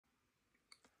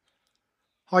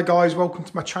Hi guys, welcome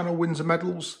to my channel Windsor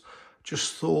Medals.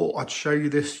 Just thought I'd show you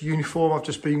this uniform I've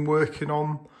just been working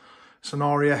on. It's an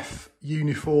RAF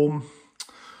uniform.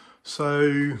 So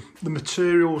the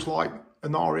material's like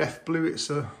an RAF blue, it's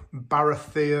a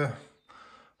Barathea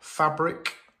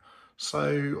fabric.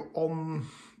 So on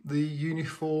the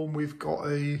uniform we've got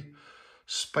a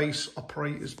space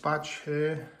operator's badge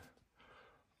here.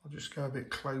 I'll just go a bit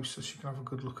closer so you can have a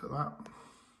good look at that.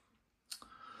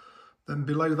 Then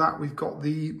below that we've got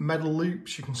the medal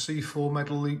loops. You can see 4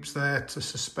 medal loops there to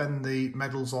suspend the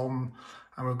medals on,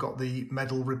 and we've got the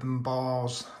medal ribbon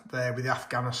bars there with the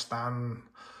Afghanistan,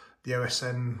 the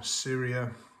OSN,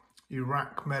 Syria,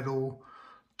 Iraq medal,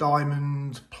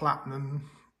 diamond,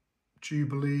 platinum,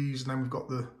 jubilees, and then we've got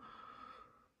the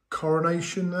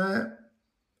coronation there,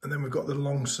 and then we've got the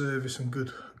long service and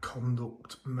good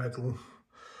conduct medal.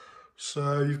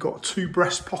 So you've got 2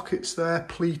 breast pockets there,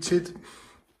 pleated.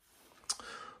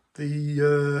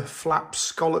 The flap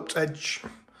scalloped edge,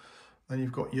 then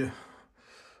you've got your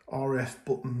RAF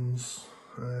buttons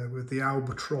with the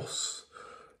albatross,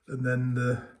 and then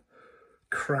the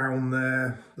crown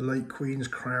there, the late Queen's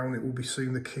crown. It will be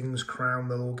soon the King's crown.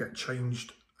 They'll all get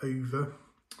changed over.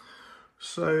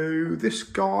 So this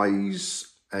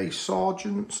guy's a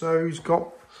sergeant, so he's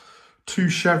got 2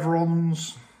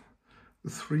 chevrons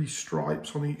with 3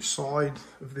 stripes on each side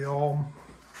of the arm.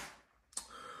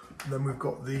 And then we've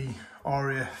got the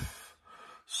RAF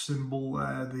symbol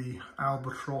there, the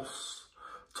albatross,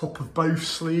 top of both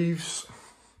sleeves.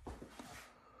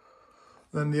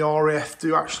 Then the RAF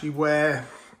do actually wear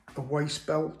a waist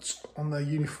belt on their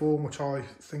uniform, which I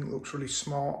think looks really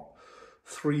smart.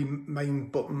 3 main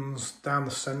buttons down the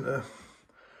centre,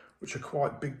 which are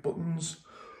quite big buttons.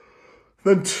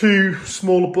 Then 2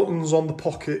 smaller buttons on the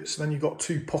pockets. Then you've got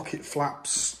 2 pocket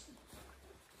flaps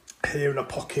here and a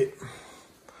pocket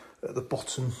at the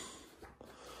bottom.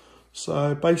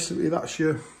 So basically that's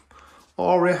your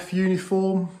RAF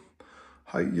uniform.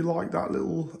 Hope you like that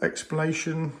little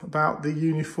explanation about the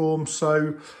uniform.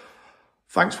 So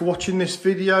thanks for watching this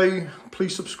video.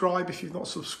 Please subscribe if you've not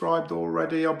subscribed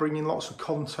already. I'll bring in lots of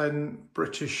content,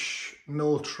 British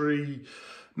military,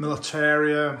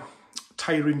 militaria,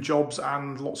 tailoring jobs,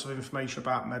 and lots of information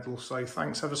about medals. So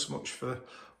thanks ever so much for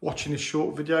watching this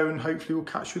short video, and hopefully we'll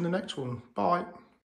catch you in the next one. Bye.